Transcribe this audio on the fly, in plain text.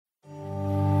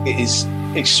it is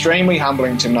extremely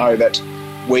humbling to know that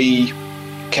we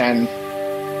can,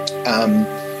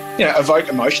 evoke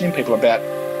emotion in people about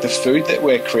the food that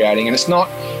we're creating. And that's not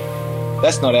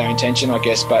our intention, I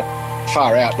guess, but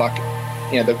far out,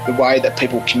 the way that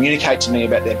people communicate to me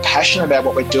about their passion about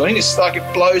what we're doing, it's like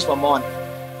it blows my mind.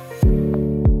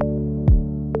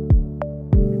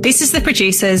 This is The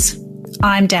Producers.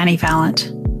 I'm Danny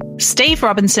Vallant. Steve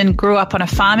Robinson grew up on a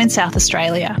farm in South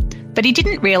Australia, but he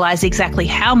didn't realise exactly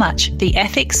how much the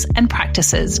ethics and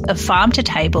practices of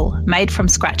farm-to-table,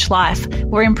 made-from-scratch life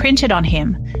were imprinted on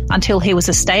him until he was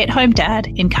a stay-at-home dad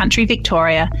in country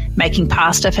Victoria making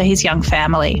pasta for his young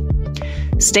family.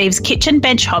 Steve's kitchen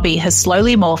bench hobby has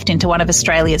slowly morphed into one of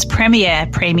Australia's premier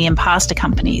premium pasta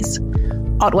companies.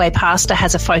 Otway Pasta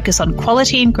has a focus on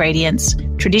quality ingredients,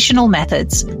 traditional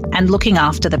methods, and looking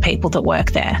after the people that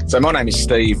work there. So my name is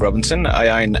Steve Robinson.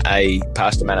 I own a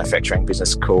pasta manufacturing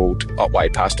business called Otway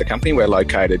Pasta Company. We're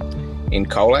located in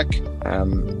Colac,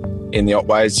 in the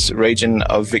Otways region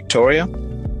of Victoria.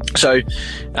 So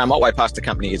Otway Pasta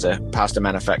Company is a pasta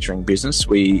manufacturing business.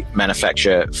 We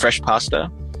manufacture fresh pasta,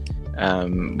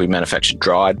 we manufacture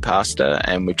dried pasta,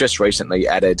 and we've just recently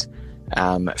added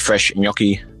fresh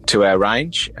gnocchi to our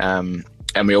range, and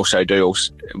we also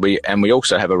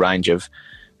have a range of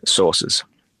sauces.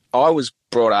 I was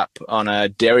brought up on a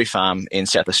dairy farm in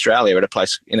South Australia at a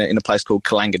place in a place called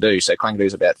Kalangadoo. So Kalangadoo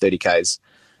is about 30 k's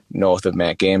north of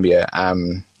Mount Gambier.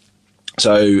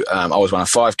 So I was one of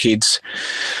 5 kids.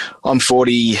 I'm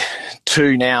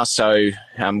 42 now. So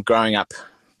growing up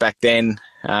back then,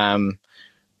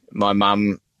 my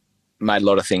mum made a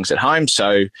lot of things at home.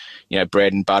 So,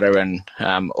 bread and butter and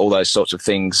all those sorts of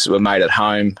things were made at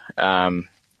home.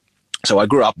 So I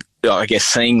grew up, I guess,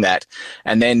 seeing that.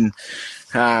 And then,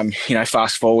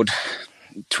 fast forward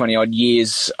 20 odd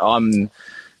years, I'm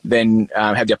then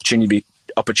had the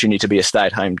opportunity to be a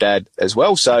stay-at-home dad as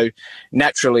well. So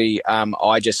naturally,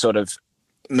 I just sort of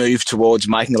moved towards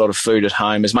making a lot of food at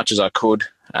home as much as I could.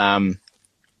 And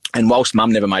whilst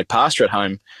Mum never made pasta at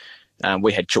home,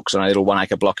 we had chooks on a little 1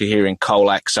 acre block here in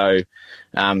Colac, so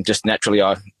just naturally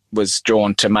I was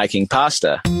drawn to making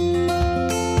pasta.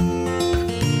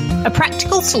 A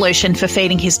practical solution for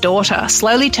feeding his daughter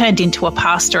slowly turned into a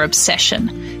pasta obsession,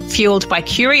 fueled by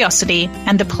curiosity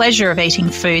and the pleasure of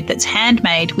eating food that's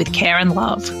handmade with care and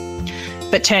love.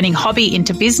 But turning hobby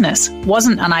into business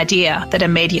wasn't an idea that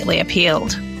immediately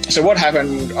appealed. So what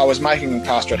happened, I was making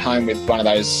pasta at home with one of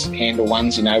those handle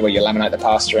ones, where you laminate the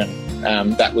pasta,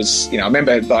 and that was, I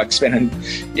remember spending,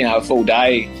 a full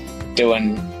day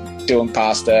doing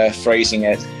pasta, freezing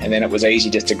it, and then it was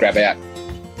easy just to grab out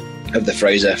of the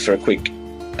freezer for a quick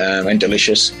and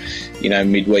delicious,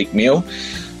 midweek meal.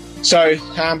 So,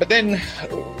 but then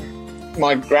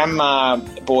my grandma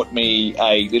bought me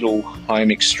a little home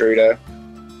extruder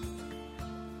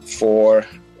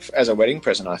as a wedding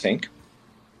present, I think.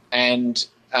 And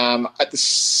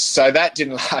so that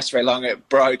didn't last very long. It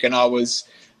broke, and I was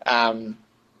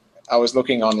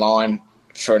looking online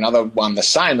for another one the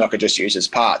same that I could just use as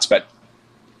parts, but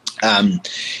I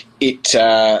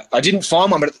didn't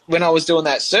find one. But when I was doing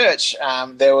that search,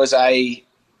 there was a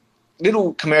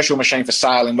little commercial machine for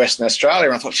sale in Western Australia,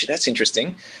 and I thought, shit, that's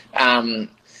interesting.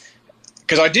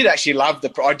 Because I do actually love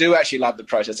the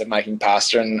process of making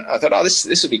pasta, and I thought,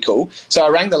 this would be cool. So I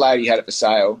rang the lady who had it for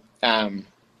sale.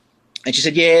 And she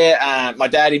said, my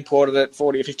dad imported it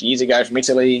 40 or 50 years ago from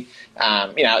Italy.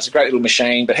 It's a great little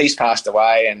machine, but he's passed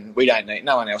away and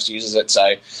no one else uses it. So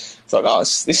I thought,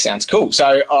 this sounds cool.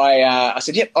 So I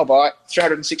said, yep, I'll buy it,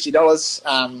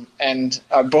 $360. And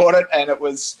I bought it, and it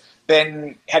was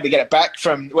then had to get it back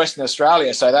from Western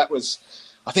Australia. So that was,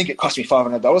 I think it cost me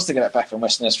 $500 to get it back from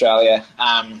Western Australia.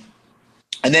 And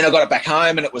then I got it back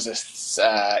home, and it was a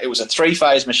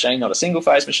 3-phase machine, not a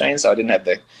single-phase machine. So I didn't have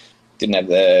the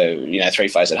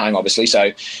 3-phase at home, obviously,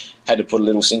 so had to put a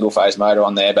little single-phase motor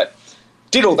on there, but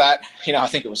did all that. I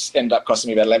think it ended up costing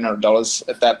me about $1,100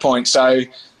 at that point. So,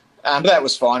 but that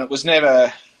was fine. That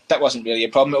wasn't really a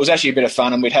problem. It was actually a bit of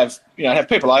fun, and we'd have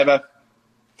people over,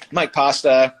 make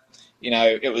pasta.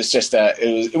 It was just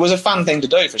it was a fun thing to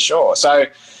do for sure. So,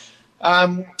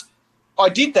 I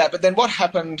did that, but then what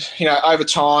happened? Over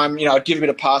time, I'd give a bit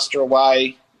of pasta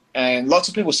away. And lots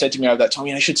of people said to me over that time,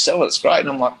 you should sell it, it's great. And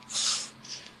I'm like,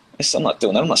 I'm not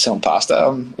doing that, I'm not selling pasta.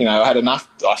 I had enough,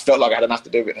 I felt like I had enough to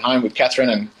do at home with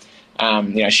Catherine,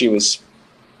 and she was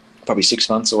probably 6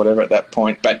 months or whatever at that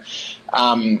point. But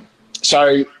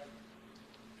so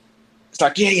it's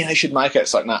like, you should make it.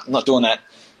 It's like, no, I'm not doing that.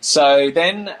 So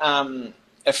then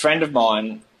a friend of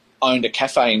mine owned a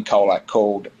cafe in Colac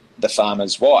called The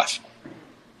Farmer's Wife.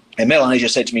 And Melanie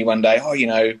just said to me one day,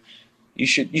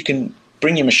 you can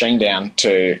bring your machine down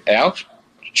to our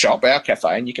shop, our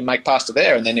cafe, and you can make pasta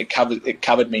there. And then it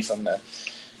covered me from the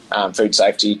Food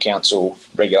Safety Council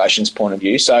regulations point of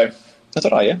view. So I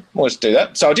thought, we'll just do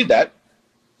that. So I did that.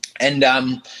 And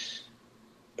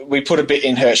we put a bit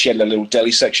in her. She had a little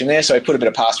deli section there, so we put a bit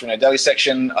of pasta in her deli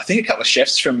section. I think a couple of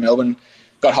chefs from Melbourne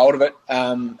got hold of it,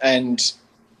 and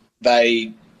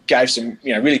they gave some,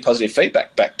 really positive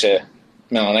feedback back to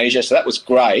Melanesia. So that was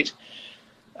great.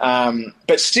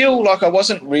 But still, I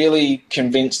wasn't really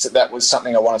convinced that was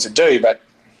something I wanted to do. But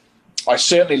I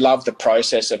certainly loved the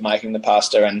process of making the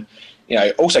pasta, and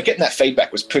also getting that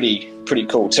feedback was pretty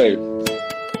cool too.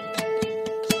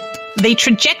 The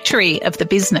trajectory of the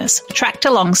business tracked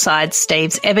alongside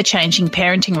Steve's ever-changing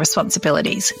parenting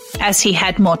responsibilities. As he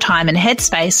had more time and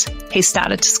headspace, he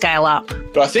started to scale up.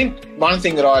 But I think one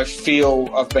thing that I feel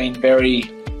I've been very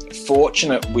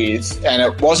fortunate with, and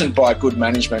it wasn't by good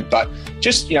management, but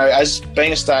just, as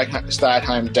being a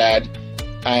stay-at-home dad,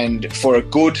 and for a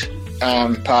good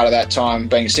part of that time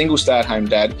being a single stay-at-home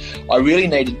dad, I really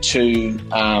needed to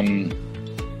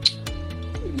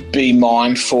be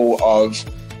mindful of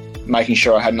making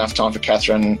sure I had enough time for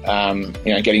Catherine,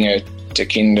 getting her to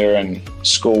kinder and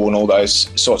school and all those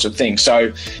sorts of things.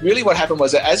 So really what happened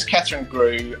was that as Catherine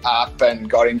grew up and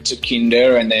got into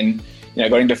kinder, and then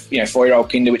got into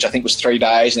 4-year-old kinder, which I think was 3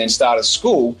 days, and then started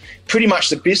school, pretty much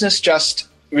the business just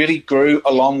really grew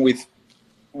along with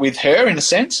her in a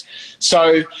sense.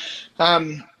 So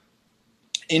then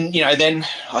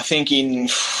I think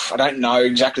I don't know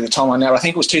exactly the timeline now, I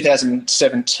think it was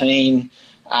 2017,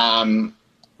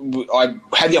 I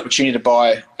had the opportunity to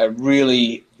buy a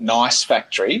really nice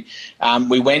factory.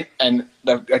 We went, and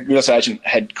the real estate agent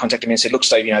had contacted me and said, look,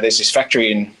 Steve, there's this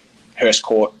factory in Hurst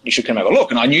Court, you should come have a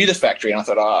look. And I knew the factory, and I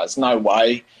thought, there's no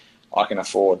way I can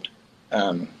afford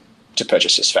to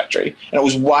purchase this factory. And it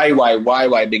was way, way, way,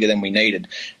 way bigger than we needed.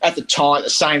 At the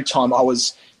same time, I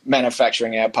was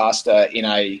manufacturing our pasta in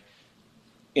a,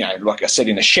 like I said,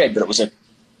 in a shed, but it was a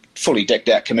fully decked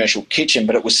out commercial kitchen,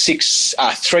 but it was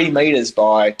 3 metres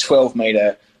by 12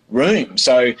 metre room.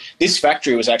 So this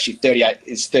factory was actually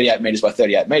 38 metres by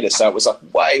 38 metres. So it was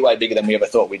way, way bigger than we ever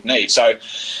thought we'd need. So,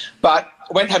 but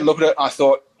I went and had a look at it. I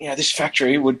thought, this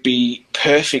factory would be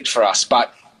perfect for us,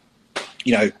 but,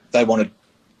 they wanted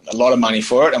a lot of money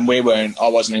for it, and I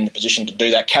wasn't in the position to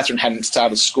do that. Catherine hadn't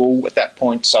started school at that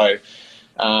point. So,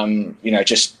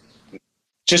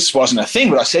 just wasn't a thing.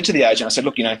 But I said to the agent, I said,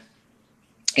 look,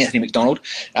 Anthony McDonald,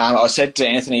 I said to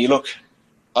Anthony, look,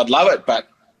 I'd love it, but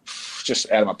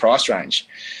just out of my price range.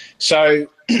 So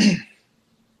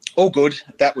all good.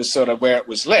 That was sort of where it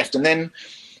was left. And then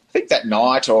I think that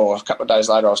night or a couple of days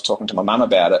later, I was talking to my mum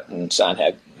about it and saying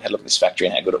how I looked at this factory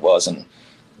and how good it was. And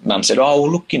mum said, oh,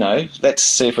 well, look, let's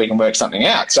see if we can work something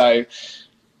out. So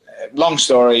long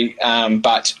story,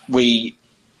 but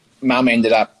mum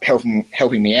ended up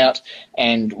helping me out,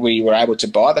 and we were able to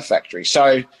buy the factory.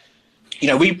 So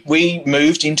we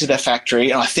moved into the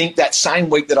factory, and I think that same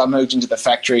week that I moved into the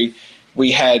factory,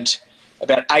 we had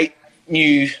about 8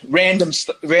 new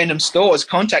random stores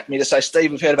contact me to say,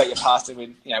 Steve, we've heard about your pasta,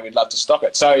 we'd love to stock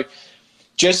it. So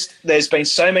there's been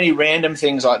so many random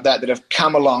things like that have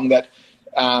come along that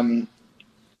I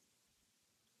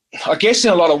guess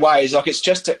in a lot of ways, it's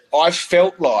just that I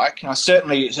felt like, and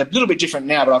it's a little bit different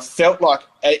now, but I felt like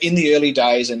in the early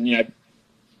days and,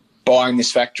 buying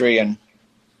this factory and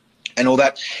all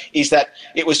that, is that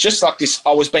it was just like this,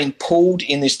 I was being pulled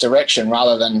in this direction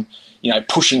rather than,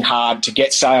 pushing hard to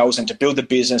get sales and to build the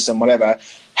business and whatever.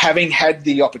 Having had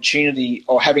the opportunity,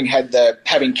 or having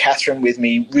Catherine with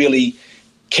me, really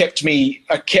kept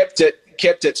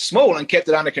it small and kept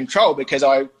it under control, because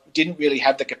I didn't really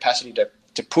have the capacity to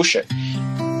push it.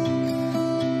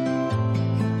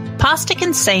 Pasta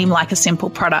can seem like a simple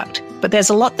product, but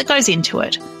there's a lot that goes into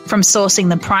it, from sourcing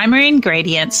the primary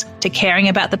ingredients to caring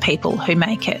about the people who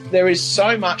make it. There is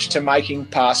so much to making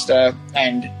pasta,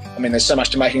 and there's so much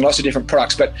to making lots of different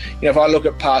products, but if I look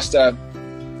at pasta,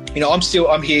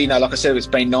 I'm here, like I said, it's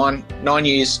been nine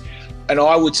years, and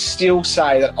I would still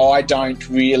say that I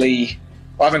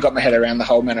haven't got my head around the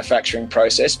whole manufacturing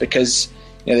process, because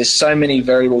there's so many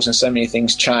variables and so many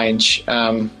things change,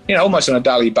 almost on a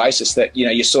daily basis, that,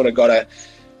 you sort of got to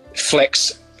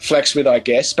flex with, I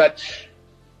guess. But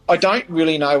I don't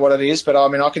really know what it is, but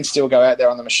I can still go out there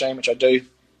on the machine, which I do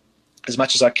as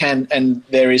much as I can. And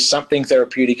there is something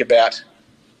therapeutic about,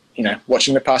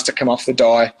 watching the pasta come off the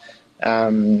die.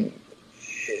 And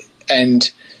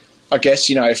I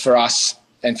guess, for us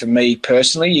and for me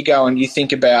personally, you go and you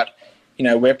think about,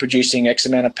 we're producing X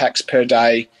amount of packs per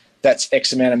day. That's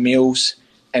X amount of meals,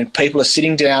 and people are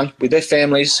sitting down with their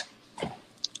families,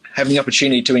 having the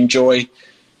opportunity to enjoy,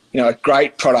 a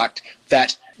great product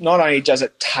that not only does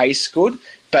it taste good,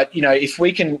 but, if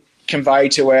we can convey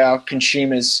to our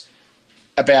consumers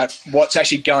about what's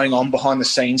actually going on behind the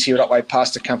scenes here at Otway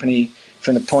Pasta Company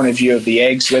from the point of view of the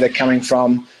eggs, where they're coming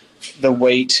from, the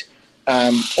wheat,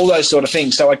 all those sort of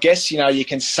things. So I guess, you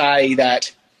can say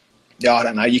that, I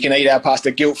don't know, you can eat our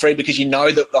pasta guilt-free because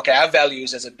that, like, our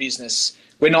values as a business,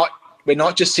 we're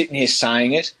not just sitting here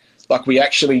saying it. Like, we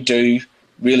actually do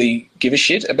really give a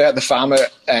shit about the farmer,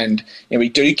 and we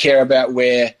do care about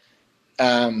where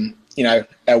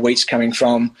our wheat's coming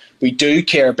from. We do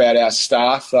care about our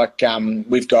staff. Like,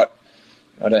 we've got,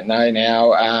 I don't know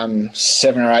now,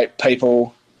 7 or 8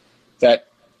 people that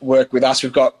work with us.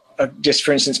 We've got, just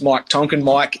for instance, Mike Tonkin.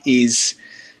 Mike is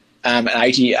an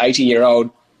 80-year-old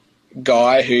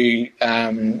guy who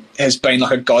has been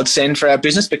like a godsend for our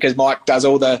business, because Mike does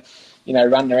all the,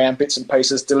 running around bits and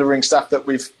pieces, delivering stuff that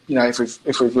we've,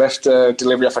 if we've left a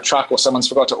delivery off a truck or someone's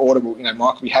forgot to order,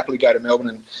 Mike will happily go to Melbourne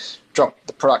and drop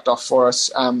the product off for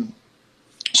us.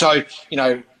 So,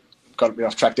 got a bit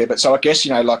off track there. But so I guess,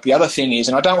 like, the other thing is,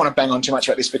 and I don't want to bang on too much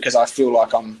about this because I feel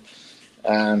like I'm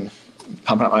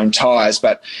pumping up my own tyres,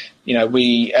 but,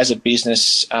 we as a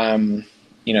business,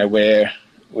 where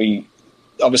we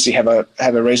obviously have a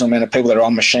reasonable amount of people that are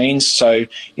on machines. So,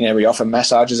 we offer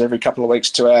massages every couple of weeks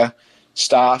to our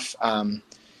staff.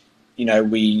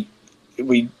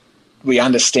 We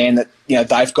understand that,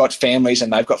 they've got families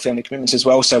and they've got family commitments as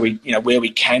well. So we, where we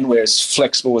can, we're as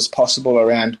flexible as possible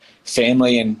around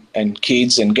family and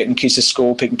kids and getting kids to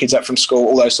school, picking kids up from school.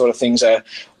 All those sort of things are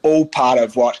all part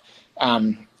of what,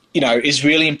 is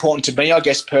really important to me, I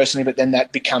guess, personally, but then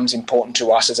that becomes important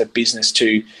to us as a business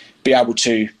to be able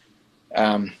to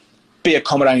be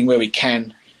accommodating where we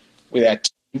can with our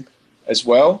team as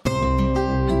well.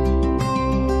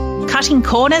 Cutting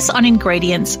corners on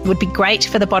ingredients would be great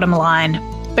for the bottom line,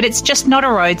 but it's just not a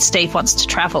road Steve wants to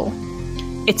travel.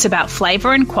 It's about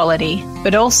flavour and quality,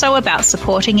 but also about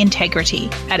supporting integrity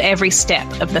at every step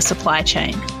of the supply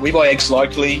chain. We buy eggs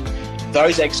locally.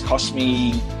 Those eggs cost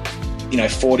me,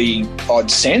 40 odd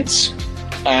cents.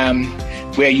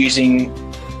 We're using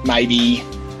maybe,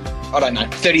 I don't know,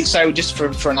 30. So just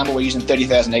for a number, we're using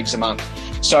 30,000 eggs a month.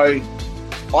 So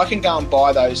I can go and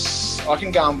buy those. I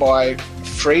can go and buy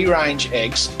free-range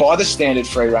eggs, buy the standard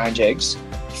free-range eggs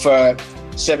for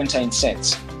 17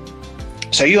 cents.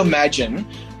 So you imagine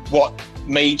what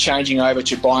me changing over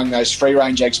to buying those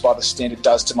free-range eggs by the standard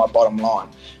does to my bottom line.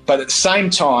 But at the same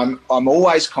time, I'm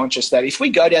always conscious that if we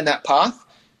go down that path,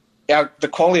 the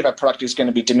quality of our product is going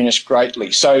to be diminished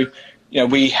greatly. So,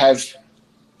 we have,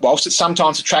 whilst it's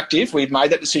sometimes attractive, we've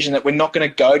made that decision that we're not going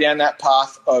to go down that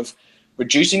path of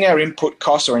reducing our input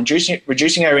costs or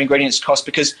reducing our ingredients costs,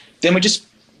 because then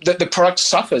the product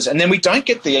suffers, and then we don't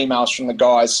get the emails from the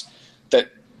guys that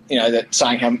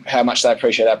saying how much they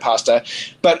appreciate our pasta.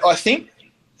 But I think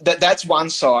that's one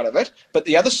side of it. But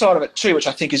the other side of it too, which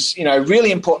I think is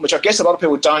really important, which I guess a lot of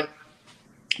people don't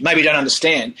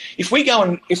understand. If we go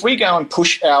and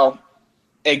push our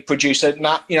egg producer,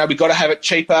 we've got to have it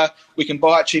cheaper. We can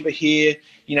buy it cheaper here.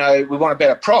 We want a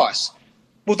better price.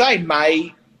 Well, they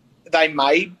may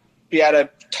be able to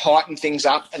tighten things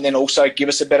up and then also give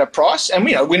us a better price. And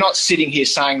we're not sitting here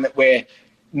saying that we're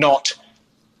not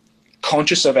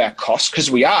conscious of our costs, because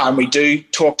we are, and we do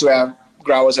talk to our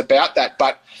growers about that.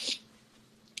 But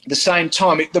at the same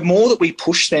time, the more that we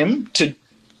push them to,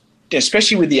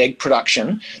 especially with the egg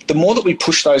production, the more that we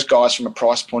push those guys from a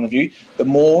price point of view, the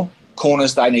more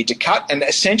corners they need to cut. And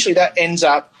essentially that ends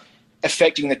up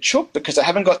affecting the chook, because they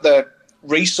haven't got the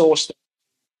resource to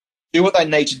do what they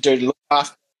need to do to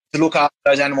look after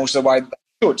those animals the way that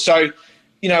they should. So,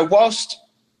 whilst,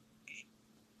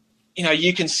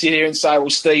 you can sit here and say, well,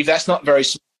 Steve, that's not very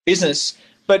small business,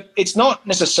 but it's not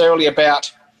necessarily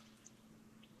about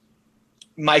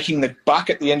making the buck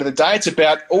at the end of the day. It's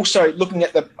about also looking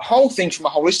at the whole thing from a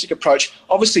holistic approach.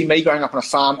 Obviously, me growing up on a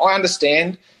farm, I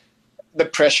understand the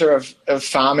pressure of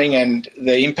farming and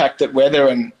the impact that weather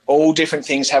and all different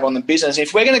things have on the business.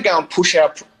 If we're going to go and push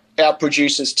our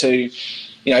producers to,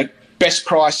 best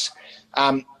price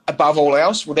above all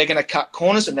else, well, they're going to cut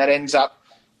corners, and that ends up,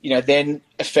 then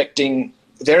affecting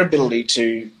their ability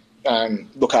to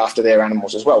look after their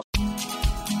animals as well.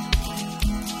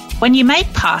 When you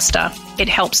make pasta, it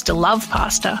helps to love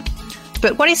pasta.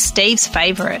 But what is Steve's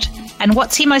favourite, and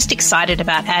what's he most excited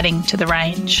about adding to the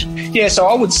range? Yeah, so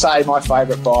I would say my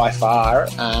favourite by far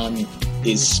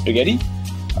is spaghetti.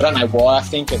 I don't know why. I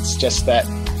think it's just that,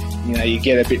 you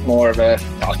get a bit more of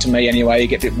to me anyway, you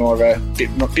get a bit more of a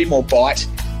bit more bite,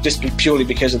 just purely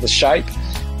because of the shape.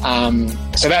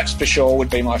 So that's for sure would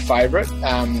be my favourite.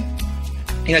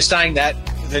 saying that,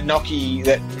 the gnocchi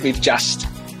that we've just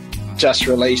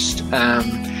released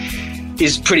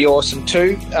is pretty awesome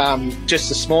too. Just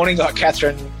this morning, like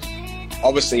Catherine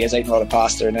obviously has eaten a lot of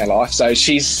pasta in her life. So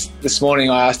this morning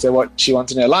I asked her what she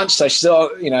wants in her lunch. So she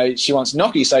said, she wants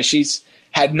gnocchi. So she's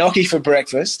had gnocchi for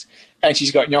breakfast and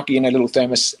she's got gnocchi in her little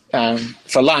thermos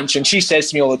for lunch. And she says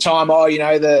to me all the time,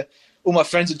 all my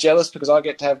friends are jealous because I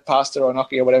get to have pasta or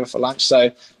gnocchi or whatever for lunch.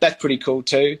 So that's pretty cool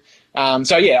too.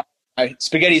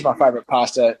 Spaghetti is my favourite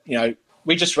pasta.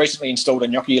 We just recently installed a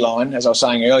gnocchi line, as I was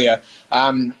saying earlier.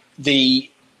 That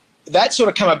sort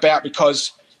of come about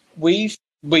because we've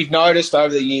noticed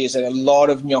over the years that a lot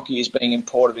of gnocchi is being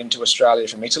imported into Australia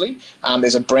from Italy.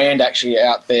 There's a brand actually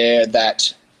out there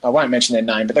that, I won't mention their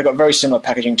name, but they've got very similar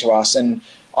packaging to us, and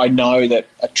I know that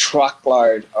a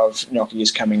truckload of gnocchi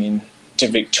is coming in to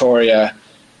Victoria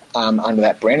under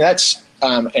that brand. That's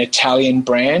an Italian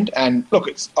brand, and look,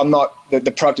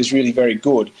 the product is really very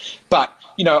good. But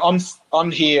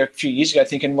I'm here a few years ago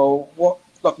thinking, well,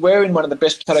 we're in one of the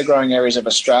best potato growing areas of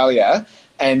Australia,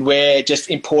 and we're just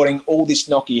importing all this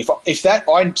gnocchi. If that,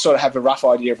 I sort of have a rough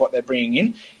idea of what they're bringing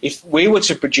in. If we were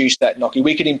to produce that gnocchi,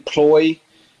 we could employ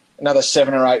another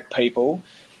 7 or 8 people,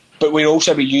 but we'd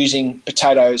also be using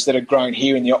potatoes that are grown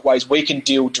here in the Otways. We can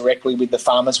deal directly with the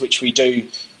farmers, which we do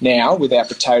now with our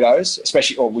potatoes,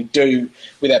 we do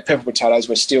with our purple potatoes.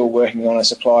 We're still working on a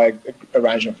supply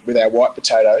arrangement with our white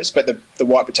potatoes, but the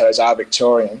white potatoes are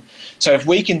Victorian. So if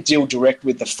we can deal direct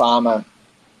with the farmer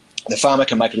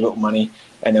can make a little money,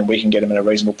 and then we can get them at a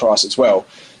reasonable price as well.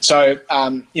 So,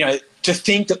 to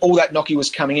think that all that gnocchi was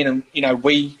coming in and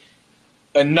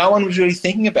no one was really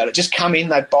thinking about it. Just come in,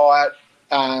 they buy it.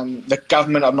 The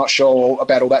government, I'm not sure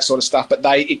about all that sort of stuff, but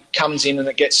it comes in and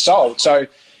it gets sold. So,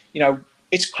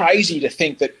 it's crazy to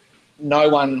think that no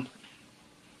one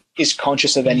is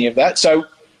conscious of any of that. So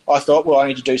I thought, well, I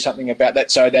need to do something about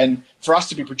that. So then for us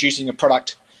to be producing a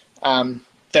product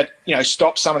that,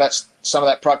 stops some of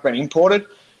that product being imported,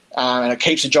 and it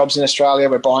keeps the jobs in Australia,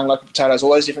 we're buying local potatoes,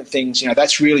 all those different things,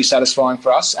 that's really satisfying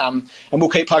for us. And we'll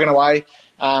keep plugging away.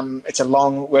 It's a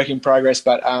long work in progress,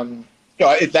 but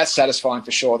that's satisfying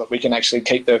for sure, that we can actually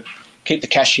keep the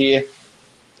cash here,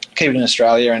 keep it in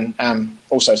Australia, and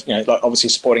also obviously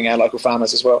supporting our local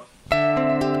farmers as well.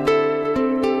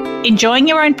 Enjoying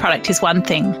your own product is one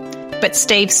thing, but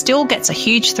Steve still gets a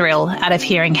huge thrill out of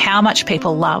hearing how much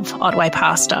people love Otway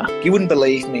pasta. You wouldn't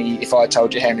believe me if I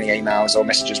told you how many emails or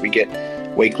messages we get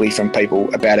weekly from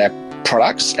people about our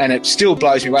products, and it still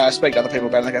blows me away. I speak to other people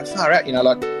about it, and they go, far out,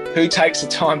 who takes the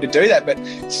time to do that? But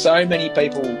so many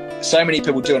people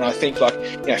do, and I think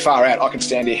far out, I can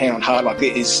stand here hand on heart,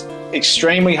 it is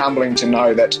extremely humbling to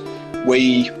know that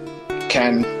we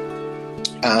can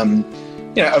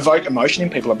evoke emotion in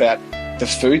people about the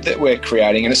food that we're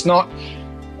creating. And it's not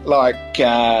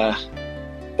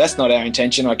that's not our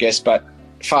intention, I guess, but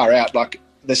far out,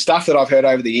 the stuff that I've heard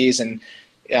over the years, and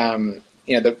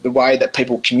the way that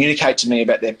people communicate to me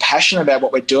about their passion about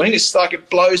what we're doing, it's it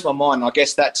blows my mind. I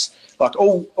guess that's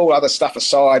all other stuff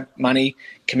aside, money,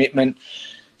 commitment,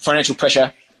 financial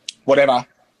pressure, whatever,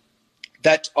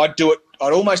 that I'd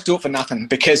almost do it for nothing,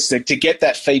 because to get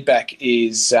that feedback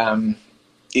is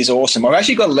awesome. I've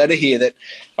actually got a letter here that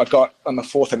I got on the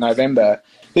 4th of November.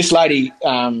 This lady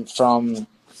from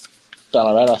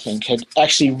Ballarat, I think, had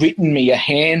actually written me a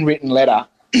handwritten letter.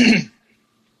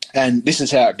 And this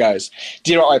is how it goes.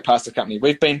 Dear Otway Pasta Company,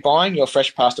 we've been buying your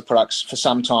fresh pasta products for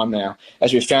some time now,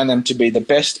 as we've found them to be the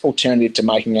best alternative to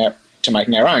making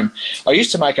our own. I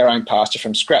used to make our own pasta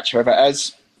from scratch. However,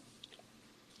 as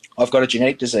I've got a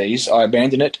genetic disease, I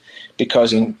abandoned it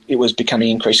because it was becoming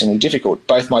increasingly difficult.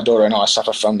 Both my daughter and I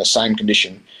suffer from the same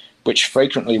condition, which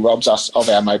frequently robs us of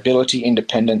our mobility,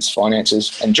 independence,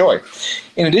 finances, and joy.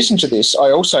 In addition to this,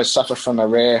 I also suffer from a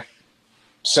rare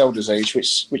cell disease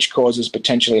which causes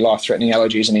potentially life-threatening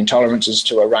allergies and intolerances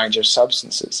to a range of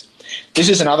substances. This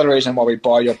is another reason why we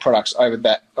buy your products over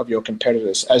that of your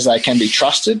competitors, as they can be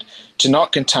trusted to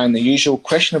not contain the usual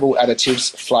questionable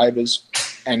additives, flavours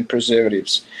and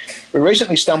preservatives. We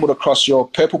recently stumbled across your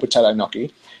purple potato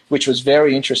gnocchi, which was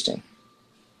very interesting.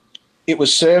 It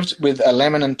was served with a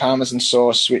lemon and parmesan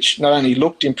sauce, which not only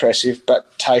looked impressive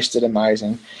but tasted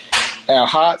amazing. Our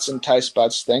hearts and taste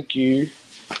buds thank you,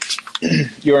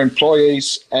 your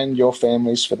employees and your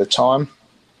families, for the time,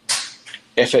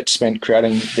 effort spent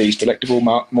creating these delectable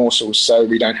morsels, so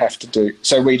we don't have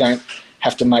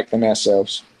to make them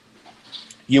ourselves.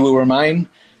 You will remain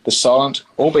the silent,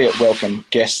 albeit welcome,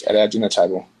 guests at our dinner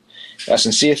table. Our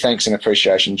sincere thanks and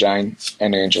appreciation, Jane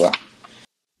and Angela.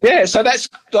 Yeah, so that's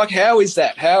how is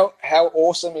that? How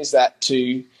awesome is that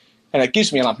and it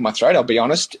gives me a lump in my throat, I'll be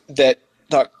honest, that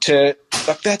to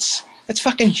like that's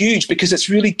fucking huge, because it's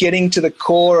really getting to the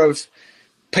core of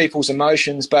people's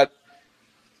emotions. But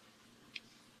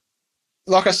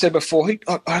like I said before,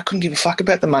 I couldn't give a fuck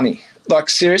about the money. Like,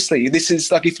 seriously, this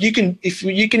is like, if you can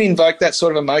invoke that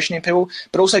sort of emotion in people,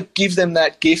 but also give them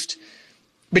that gift,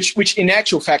 which in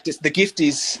actual fact is, the gift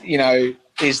is,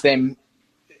 is them,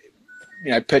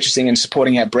 purchasing and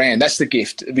supporting our brand. That's the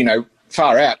gift,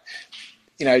 far out.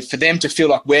 For them to feel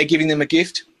like we're giving them a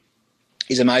gift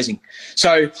is amazing.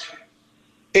 So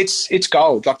it's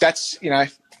gold. Like, that's,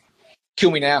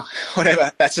 kill me now,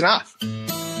 whatever, that's enough.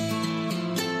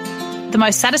 The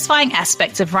most satisfying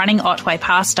aspects of running Otway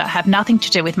Pasta have nothing to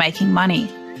do with making money.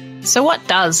 So what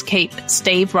does keep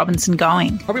Steve Robinson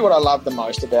going? Probably what I love the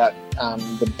most about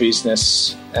the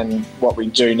business and what we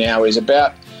do now is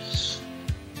about,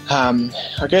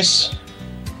 I guess,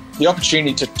 the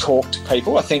opportunity to talk to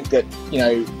people. I think that,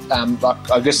 I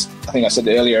think I said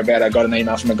earlier about I got an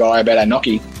email from a guy about our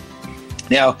gnocchi.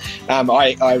 Now,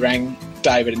 I rang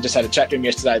David and just had a chat to him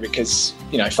yesterday because,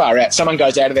 far out. Someone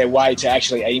goes out of their way to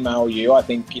actually email you. I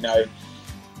think,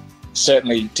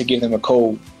 certainly to give them a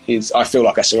call I feel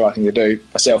like that's the right thing to do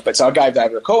myself. But so I gave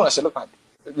David a call and I said, look, mate,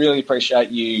 I really appreciate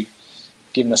you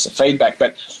giving us the feedback.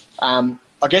 But I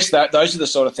guess those are the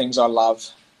sort of things I love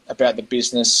about the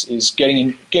business, is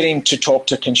getting to talk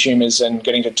to consumers and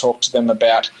getting to talk to them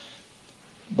about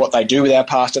what they do with our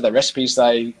pasta, the recipes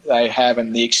they have,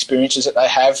 and the experiences that they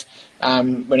have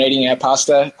when eating our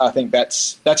pasta. I think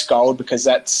that's gold, because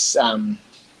that's money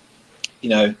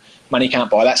can't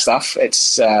buy that stuff.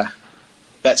 It's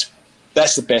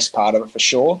that's the best part of it for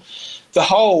sure.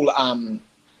 The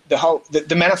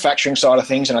manufacturing side of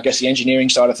things, and I guess the engineering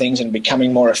side of things, and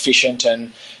becoming more efficient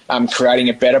and creating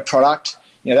a better product,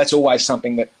 that's always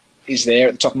something that is there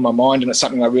at the top of my mind, and it's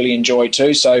something I really enjoy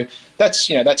too. So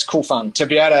that's cool fun to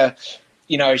be able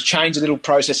to change a little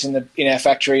process in our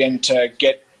factory and to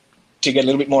get a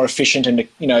little bit more efficient, and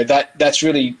that's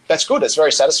good. It's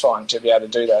very satisfying to be able to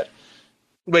do that.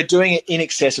 We're doing it in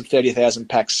excess of 30,000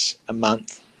 packs a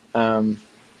month.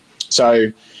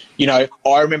 So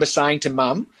I remember saying to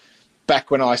Mum,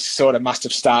 back when I sort of must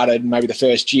have started maybe the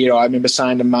first year, I remember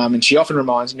saying to Mum, and she often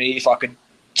reminds me, if I could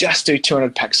just do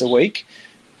 200 packs a week,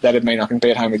 that'd mean I can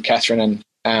be at home with Catherine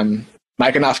and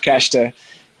make enough cash to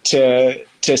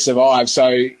survive. So,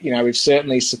 we've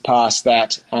certainly surpassed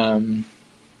that.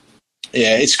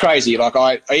 It's crazy.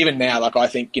 Like even now, I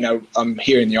think, I'm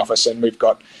here in the office and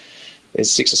there's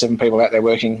 6 or 7 people out there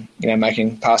working,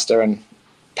 making pasta and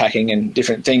packing and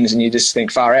different things, and you just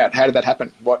think, far out, how did that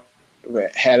happen?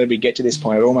 How did we get to this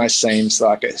point? It almost seems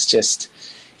like it's just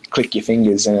click your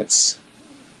fingers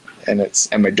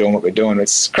and we're doing what we're doing.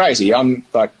 It's crazy. I'm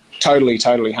like totally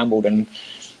humbled and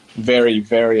very,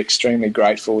 very extremely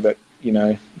grateful that,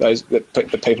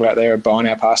 the people out there are buying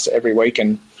our pasta every week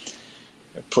and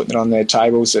putting it on their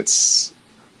tables. It's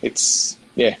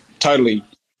totally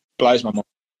blows my mind.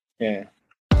 Yeah.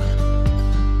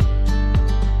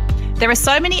 There are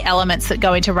so many elements that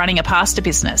go into running a pasta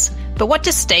business, but what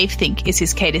does Steve think is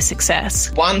his key to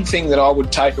success? One thing that I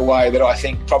would take away that I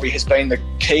think probably has been the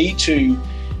key to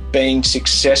being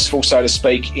successful, so to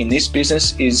speak, in this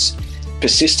business is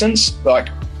persistence. Like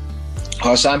I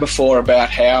was saying before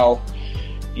about how,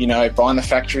 buying the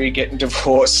factory, getting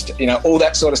divorced, all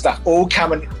that sort of stuff, all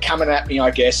coming at me,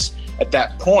 I guess, at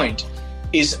that point,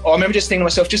 is I remember just thinking to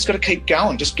myself, just got to keep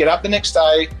going. Just get up the next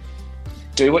day,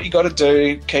 do what you got to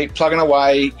do, keep plugging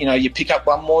away. You pick up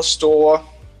one more store.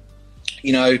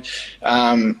 That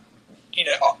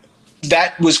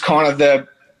was kind of the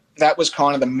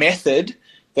method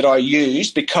that I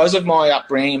used because of my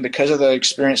upbringing, because of the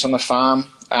experience on the farm.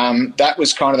 That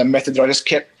was kind of the method that I just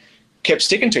kept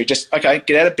sticking to. Just, okay,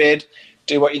 get out of bed,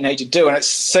 do what you need to do. And it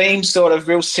seems sort of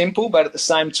real simple, but at the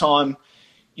same time,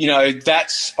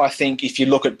 that's, I think, if you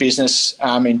look at business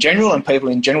in general and people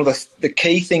in general, the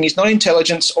key thing is not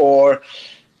intelligence or,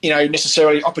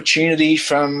 necessarily opportunity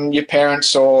from your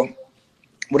parents or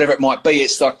whatever it might be.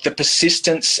 It's like the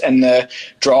persistence and the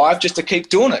drive just to keep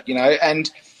doing it,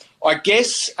 And I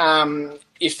guess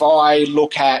if I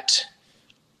look at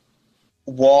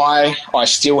why I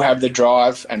still have the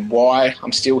drive and why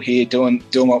I'm still here doing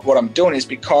what I'm doing is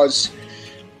because,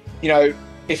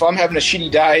 if I'm having a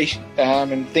shitty day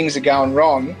and things are going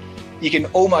wrong, you can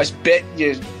almost bet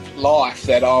your life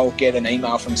that I'll get an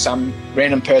email from some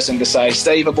random person to say,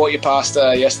 Steve, I bought your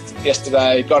pasta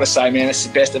yesterday. Got to say, man, it's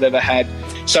the best I've ever had.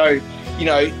 So,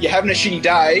 you're having a shitty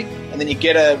day and then you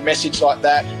get a message like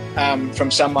that from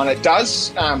someone. It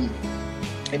does,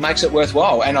 it makes it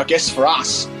worthwhile. And I guess for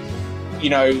us,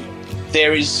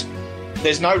 there's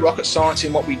no rocket science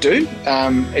in what we do.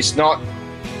 It's not,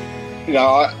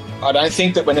 I don't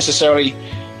think that we're necessarily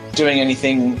doing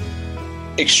anything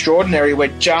extraordinary.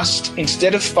 We're just,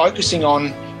 instead of focusing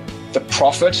on the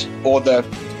profit or the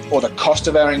cost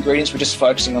of our ingredients, we're just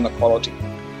focusing on the quality.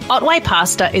 Otway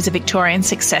Pasta is a Victorian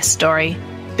success story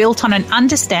built on an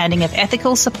understanding of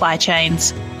ethical supply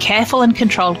chains, careful and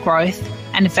controlled growth,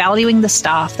 and valuing the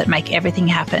staff that make everything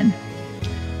happen.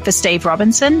 For Steve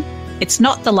Robinson, it's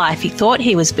not the life he thought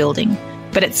he was building,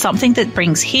 but it's something that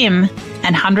brings him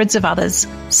and hundreds of others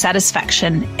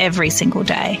satisfaction every single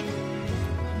day.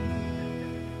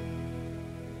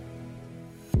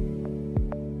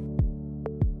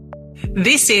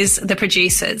 This is The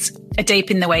Producers, a Deep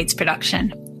in the Weeds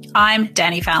production. I'm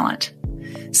Dani Valent.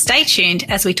 Stay tuned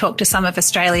as we talk to some of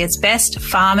Australia's best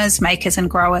farmers, makers and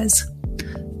growers.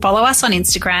 Follow us on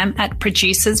Instagram at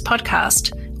Producers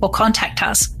Podcast or contact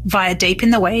us via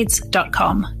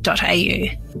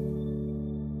deepintheweeds.com.au.